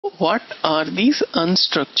What are these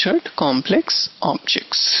unstructured complex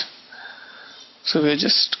objects? So we're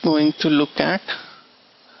just going to look at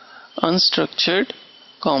unstructured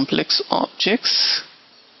complex objects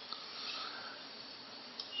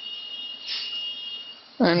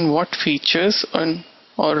and what features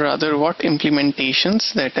or rather what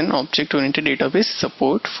implementations that an object-oriented database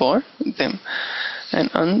support for them. An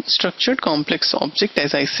unstructured complex object,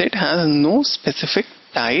 as I said, has no specific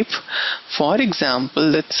type. For example,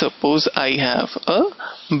 let's suppose I have a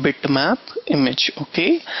bitmap image.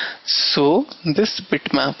 Okay, so this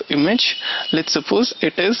bitmap image, let's suppose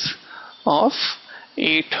it is of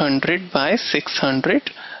 800 by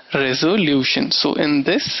 600 resolution. So in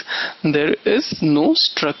this there is no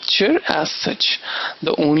structure as such.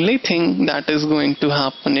 The only thing that is going to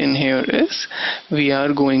happen in here is we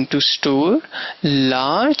are going to store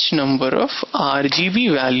large number of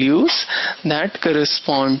RGB values that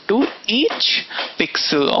correspond to each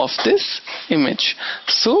pixel of this image.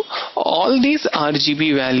 So all these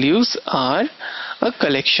RGB values are a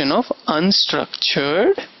collection of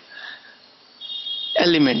unstructured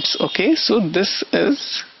elements. Okay, so this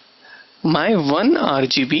is my one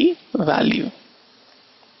RGB value.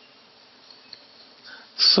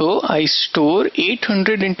 So I store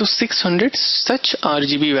 800 into 600 such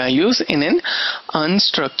RGB values in an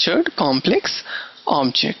unstructured complex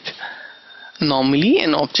object. Normally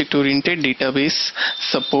an object-oriented database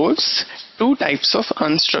supports two types of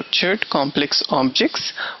unstructured complex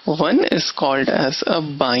objects. One is called as a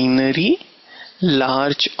binary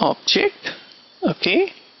large object.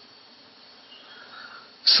 Okay,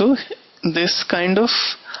 so this kind of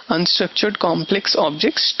unstructured complex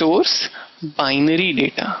object stores binary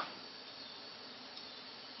data.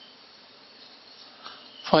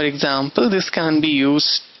 For example, this can be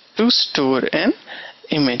used to store an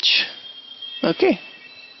image. Okay,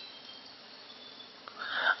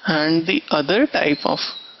 and the other type of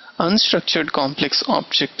unstructured complex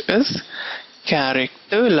object is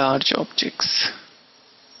character large objects.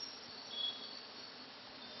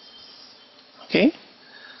 Okay,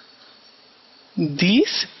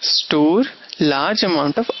 these store large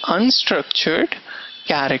amount of unstructured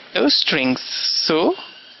character strings. So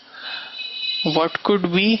what could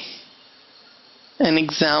be an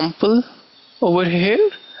example over here?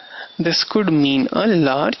 This could mean a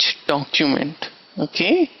large document.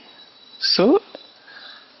 Okay, so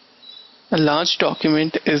a large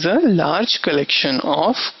document is a large collection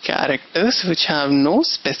of characters which have no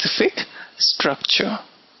specific structure.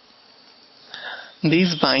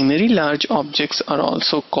 These binary large objects are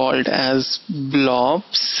also called as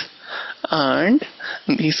blobs, and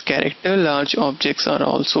these character large objects are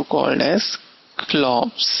also called as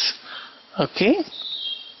globs. Okay,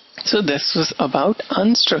 so this was about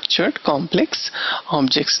unstructured complex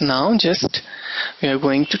objects. Now just we are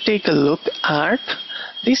going to take a look at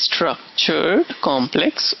the structured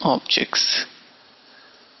complex objects,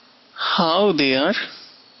 how they are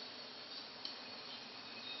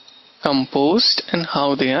composed and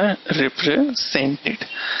how they are represented.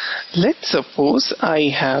 Let's suppose I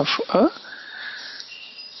have a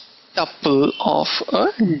tuple of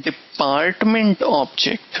a department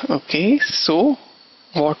object. Okay, so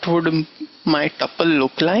what would my tuple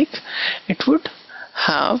look like? It would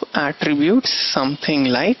have attributes something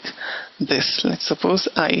like this. Let's suppose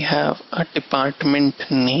I have a department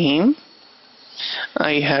name,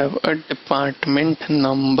 I have a department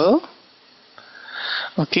number.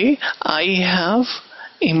 Okay, I have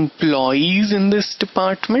employees in this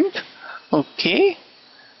department. Okay,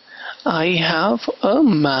 I have a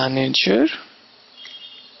manager,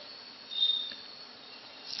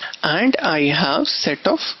 and I have set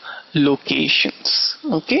of locations.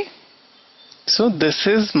 Okay, so this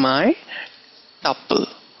is my tuple.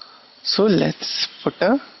 So let's put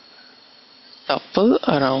a tuple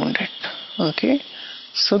around it. Okay,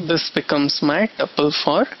 so this becomes my tuple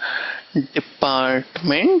for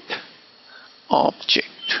department object.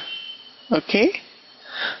 Okay,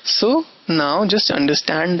 so now just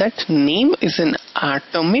understand that name is an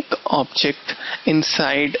atomic object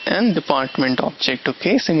inside an department object.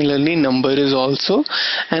 Okay, similarly number is also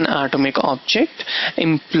an atomic object.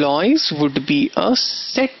 Employees would be a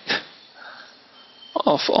set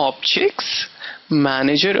of objects.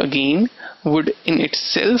 Manager again would in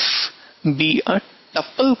itself be a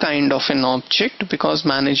tuple kind of an object, because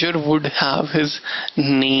manager would have his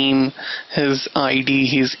name, his ID,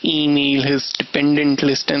 his email, his dependent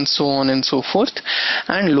list, and so on and so forth.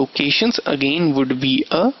 And locations again would be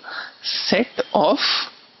a set of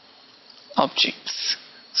objects.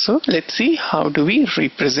 So let's see how do we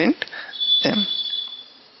represent them.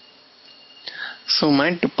 So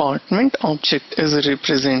my department object is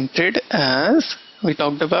represented as, we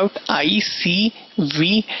talked about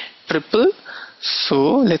ICV triple.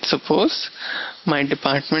 So let's suppose my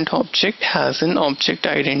department object has an object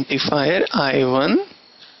identifier I1,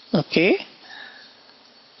 okay,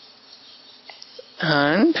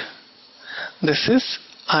 and this is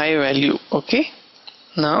I value, okay.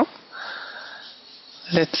 Now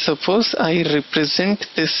let's suppose I represent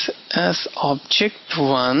this as object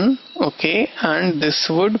 1, okay, and this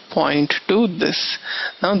would point to this.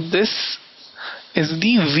 Now this is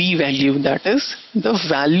the V value, that is the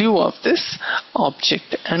value of this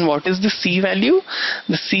object. And what is the C value?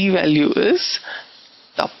 The C value is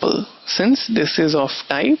tuple, since this is of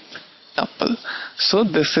type tuple. So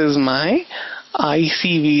this is my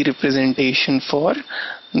ICV representation for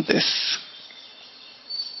this.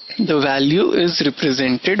 The value is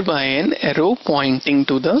represented by an arrow pointing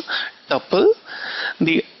to the tuple.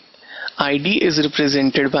 The ID is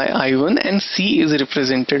represented by I1 and C is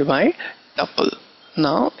represented by tuple.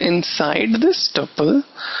 Now inside this tuple,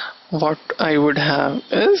 what I would have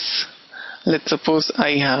is, let's suppose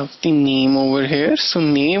I have the name over here. So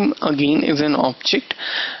name again is an object.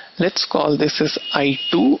 Let's call this as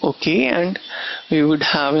I2, okay, and we would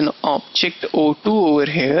have an object O2 over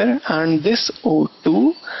here, and this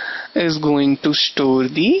O2 is going to store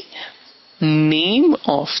the name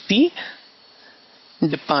of the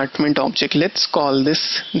department object. Let's call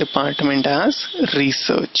this department as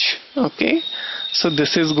research, okay. So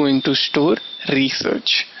this is going to store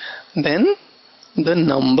research. Then the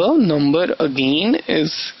number again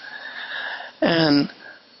is an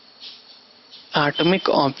atomic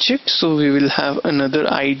object, so we will have another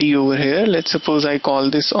ID over here. Let's suppose I call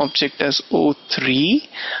this object as O3,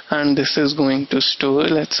 and this is going to store,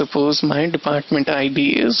 let's suppose my department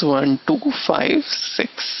ID is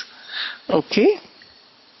 1256, okay.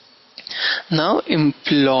 Now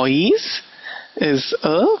employees is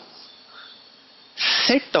a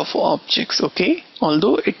set of objects, okay,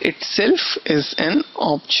 although it itself is an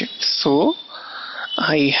object. So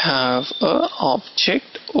I have a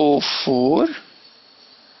object O4,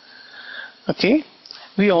 okay.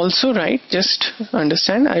 We also write, just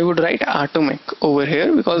understand, I would write atomic over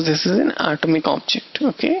here because this is an atomic object,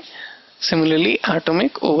 okay. Similarly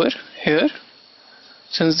atomic over here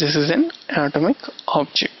since this is an atomic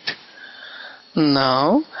object.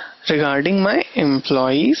 Now regarding my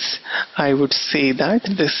employees, I would say that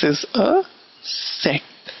this is a set,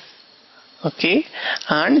 okay,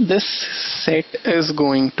 and this set is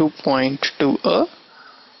going to point to a,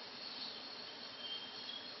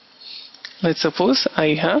 let's suppose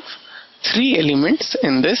I have 3 elements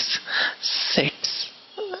in this set,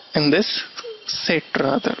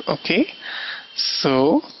 okay.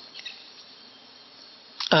 So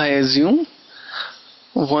I assume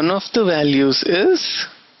one of the values is,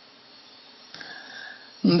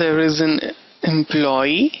 there is an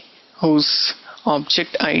employee whose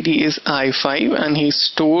object ID is I5 and he is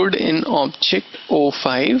stored in object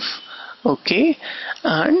O5, okay,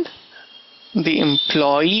 and the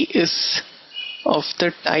employee is of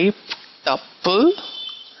the type tuple,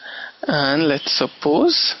 and let's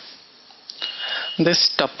suppose this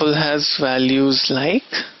tuple has values like,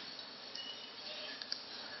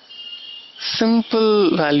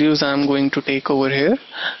 simple values I am going to take over here.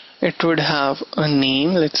 It would have a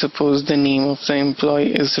name. Let's suppose the name of the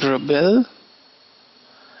employee is Rebel,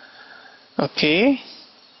 okay.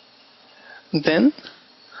 Then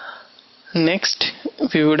next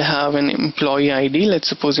we would have an employee ID. Let's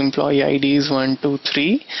suppose employee ID is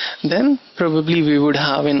 123. Then probably we would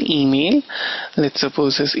have an email. Let's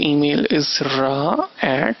suppose his email is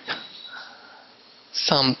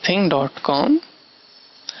ra@something.com.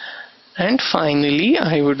 And finally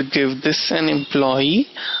I would give this an employee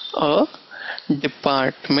a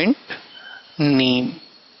department name,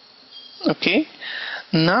 okay.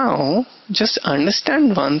 Now just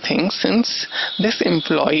understand one thing, since this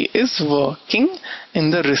employee is working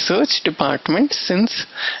in the research department, since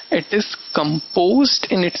it is composed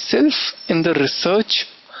in itself in the research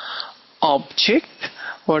object,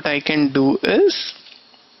 what I can do is,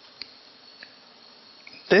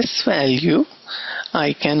 this value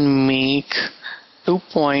I can make to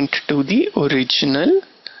point to the original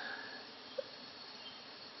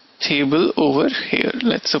table over here.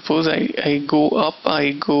 Let's suppose I go up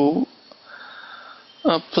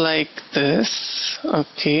like this,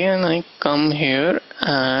 okay, and I come here,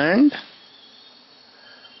 and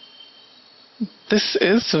this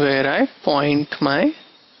is where I point my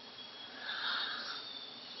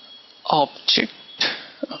object,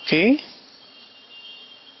 okay.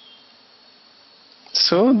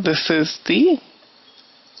 So this is the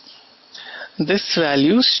this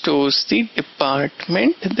value stores the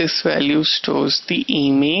department, this value stores the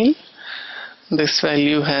email, this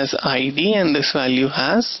value has ID, and this value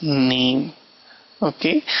has name.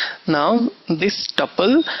 Okay, now this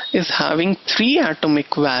tuple is having 3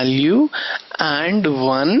 atomic value and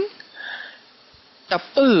 1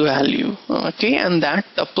 tuple value. Okay, and that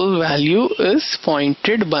tuple value is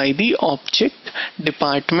pointed by the object,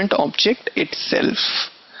 department object itself.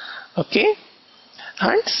 Okay,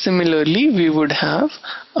 and similarly we would have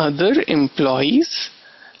other employees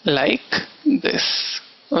like this.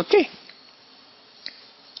 Okay,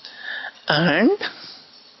 and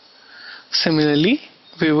similarly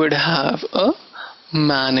we would have a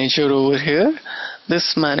manager over here.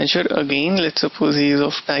 This manager, again, let's suppose he is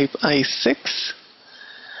of type I6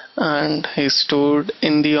 and he is stored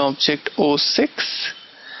in the object O6,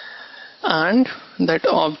 and that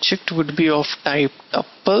object would be of type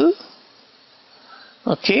tuple.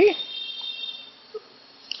 Okay,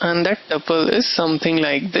 and that tuple is something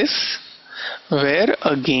like this, where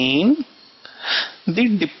again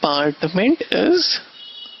the department is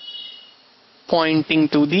pointing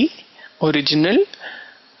to the original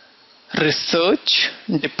research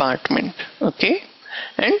department. Okay,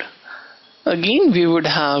 and again we would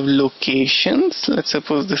have locations. Let's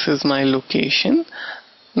suppose this is my location,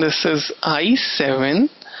 this is I7,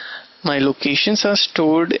 my locations are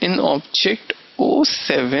stored in object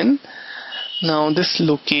O7. Now this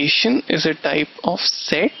location is a type of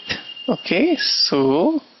set. Okay,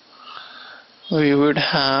 so we would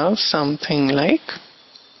have something like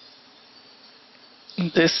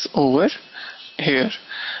this over here.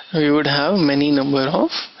 We would have many number of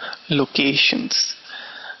locations,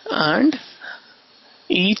 and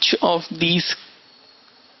each of these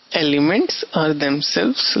elements are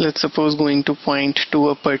themselves, let's suppose, going to point to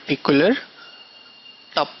a particular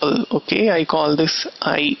tuple. Okay, I call this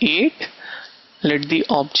I8, let the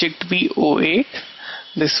object be O8,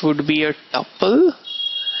 this would be a tuple,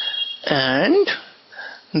 and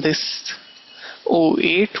this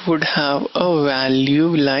O8 would have a value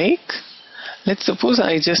like, let's suppose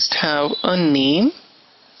I just have a name.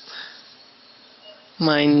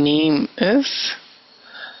 My name is,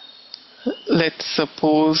 let's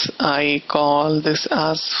suppose I call this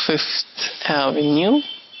as 5th Avenue,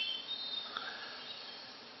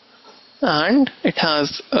 and it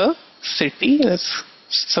has a city. Let's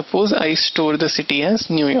suppose I store the city as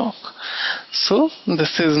New York. So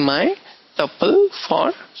this is my tuple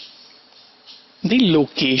for the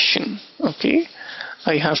location. Okay,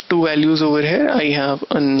 I have 2 values over here. I have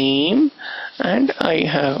a name and I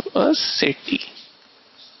have a city.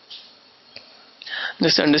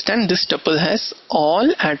 Just understand, this tuple has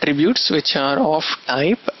all attributes which are of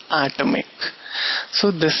type atomic. So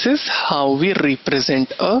this is how we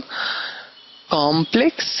represent a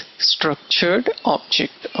complex structured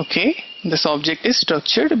object. Okay, this object is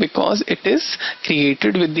structured because it is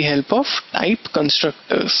created with the help of type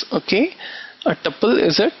constructors. Okay, a tuple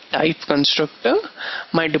is a type constructor.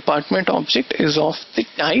 My department object is of the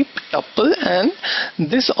type tuple, and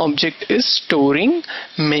this object is storing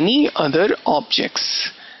many other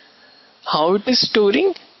objects. How it is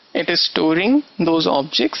storing? It is storing those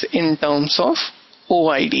objects in terms of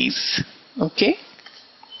OIDs. Okay,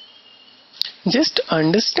 just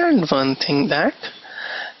understand one thing, that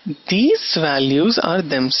these values are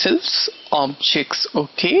themselves objects.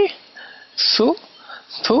 Okay, so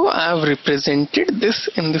I have represented this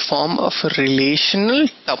in the form of a relational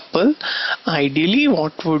tuple. Ideally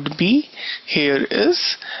what would be here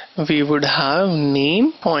is, we would have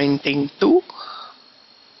name pointing to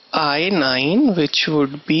I9, which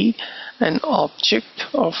would be an object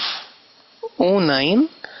of O9,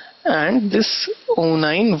 and this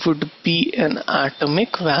O9 would be an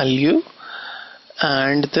atomic value,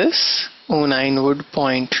 and this O9 would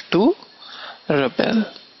point to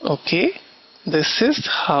rebel. Okay, this is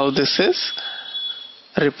how this is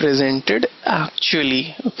represented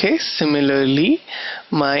actually. Okay, similarly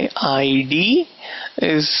my ID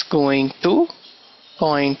is going to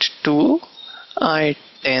point to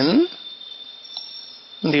I10.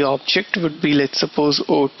 The object would be, let's suppose,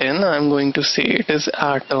 O10. I'm going to say it is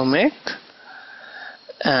atomic,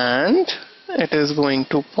 and it is going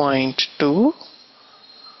to point to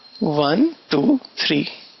 1, 2, 3.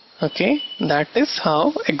 Okay, that is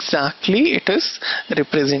how exactly it is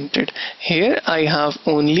represented. Here I have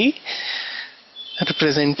only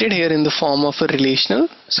represented here in the form of a relational,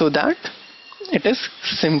 so that it is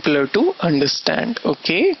simpler to understand.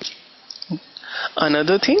 Okay,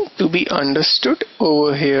 another thing to be understood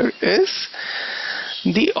over here is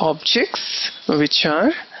the objects which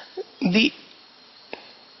are the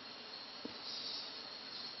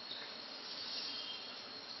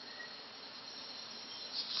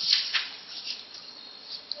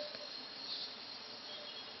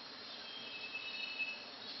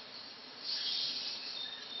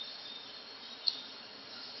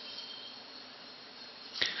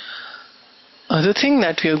other thing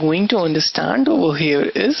that we are going to understand over here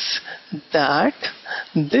is that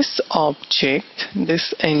this object,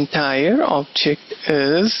 this entire object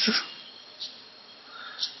is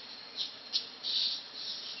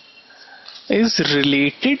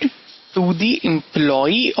related to the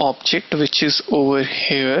employee object, which is over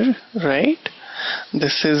here, right?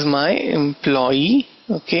 This is my employee,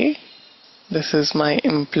 okay? This is my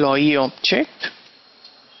employee object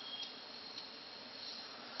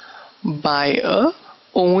by a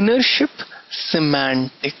ownership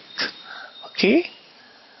semantic, okay?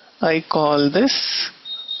 I call this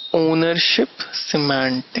ownership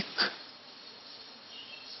semantic.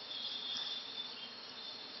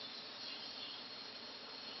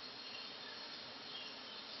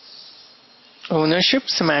 Ownership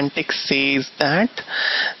semantic says that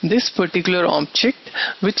this particular object,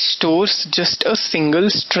 which stores just a single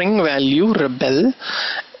string value rebel,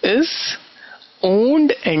 is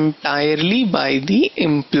owned entirely by the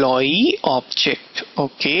employee object,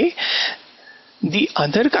 okay? The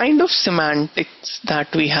other kind of semantics that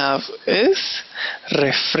we have is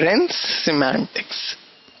reference semantics.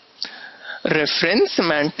 Reference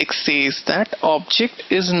semantics says that object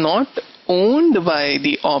is not owned by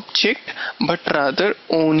the object but rather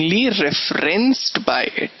only referenced by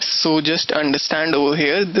it. So just understand over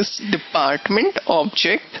here, this department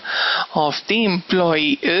object of the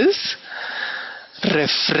employee is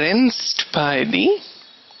referenced by the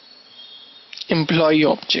employee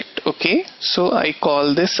object, okay? So I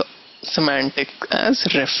call this semantic as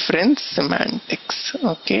reference semantics,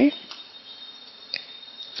 okay?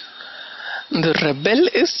 The rebel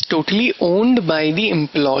is totally owned by the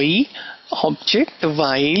employee object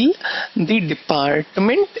while the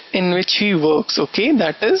department in which he works, okay,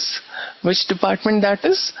 that is, which department that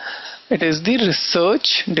is? It is the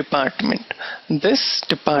research department. This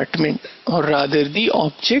department, or rather the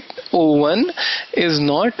object O1, is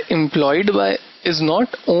not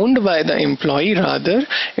owned by the employee, rather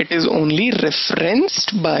it is only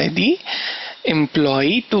referenced by the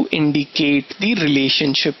employee to indicate the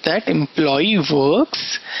relationship that employee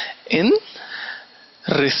works in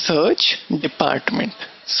research department.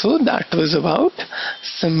 So that was about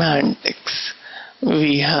semantics.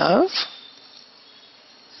 We have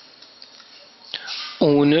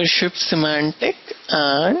ownership semantic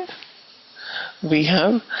and we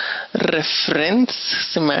have reference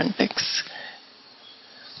semantics,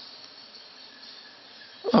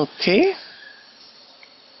 okay?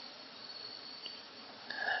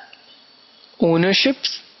 Ownership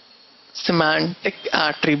semantic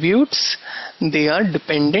attributes, they are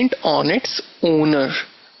dependent on its owner,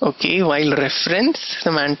 okay, while reference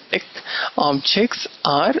semantic objects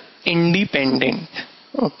are independent,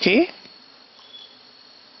 okay?